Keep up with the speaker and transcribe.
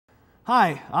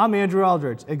Hi, I'm Andrew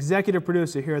Eldridge, executive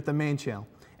producer here at the Maine Channel.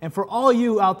 And for all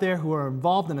you out there who are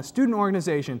involved in a student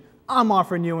organization, I'm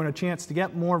offering you a chance to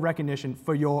get more recognition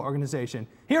for your organization.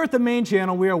 Here at the Maine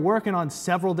Channel, we are working on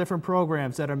several different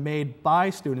programs that are made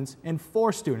by students and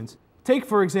for students. Take,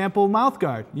 for example,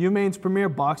 Mouthguard, UMaine's premier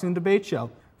boxing debate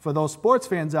show. For those sports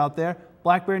fans out there,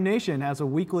 Black Bear Nation has a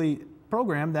weekly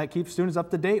program that keeps students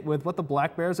up to date with what the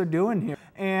Black Bears are doing here.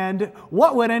 And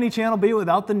what would any channel be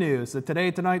without the news? The Today,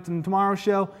 Tonight, and Tomorrow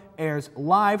show airs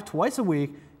live twice a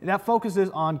week that focuses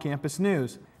on campus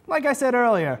news. Like I said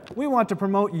earlier, we want to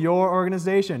promote your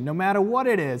organization, no matter what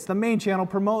it is. The Maine Channel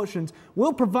Promotions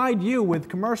will provide you with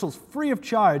commercials free of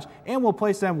charge and will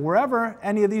place them wherever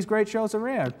any of these great shows are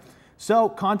aired. So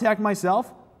contact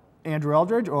myself, Andrew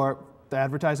Eldridge, or the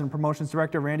Advertising and Promotions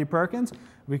Director, Randy Perkins.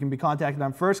 We can be contacted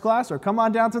on First Class, or come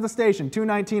on down to the station,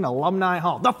 219 Alumni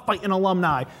Hall, the fighting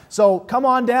alumni. So come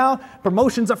on down,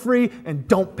 promotions are free, and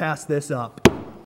don't pass this up.